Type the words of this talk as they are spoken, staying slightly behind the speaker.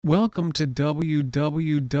Welcome to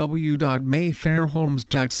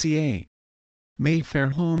www.mayfairhomes.ca. Mayfair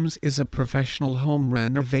Homes is a professional home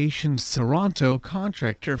renovations Toronto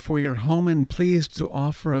contractor for your home and pleased to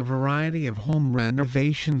offer a variety of home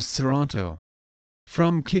renovations Toronto.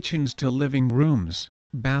 From kitchens to living rooms,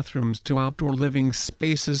 bathrooms to outdoor living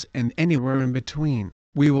spaces and anywhere in between,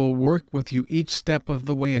 we will work with you each step of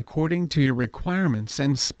the way according to your requirements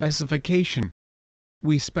and specification.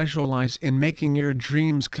 We specialize in making your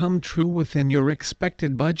dreams come true within your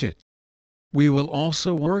expected budget. We will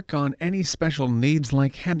also work on any special needs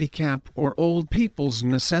like handicap or old people's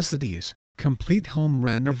necessities, complete home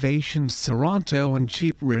renovations Toronto and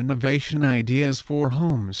cheap renovation ideas for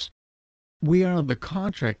homes. We are the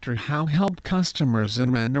contractor who help customers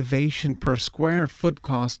in renovation per square foot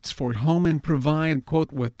costs for home and provide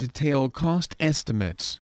quote with detailed cost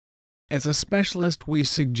estimates. As a specialist, we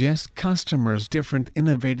suggest customers different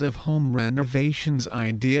innovative home renovations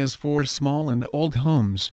ideas for small and old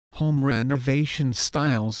homes, home renovation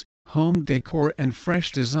styles, home decor and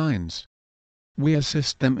fresh designs. We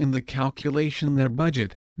assist them in the calculation their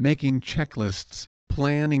budget, making checklists,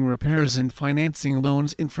 planning repairs and financing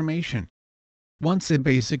loans information. Once a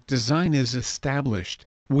basic design is established,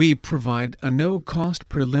 we provide a no-cost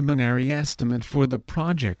preliminary estimate for the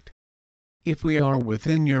project. If we are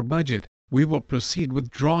within your budget, we will proceed with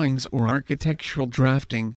drawings or architectural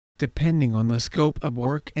drafting, depending on the scope of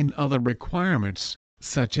work and other requirements,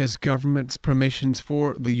 such as government's permissions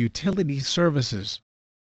for the utility services.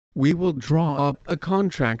 We will draw up a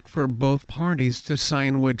contract for both parties to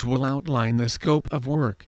sign which will outline the scope of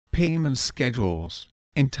work, payment schedules,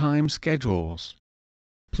 and time schedules.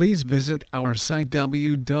 Please visit our site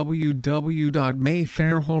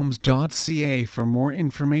www.mayfairhomes.ca for more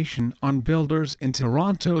information on builders in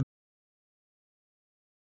Toronto.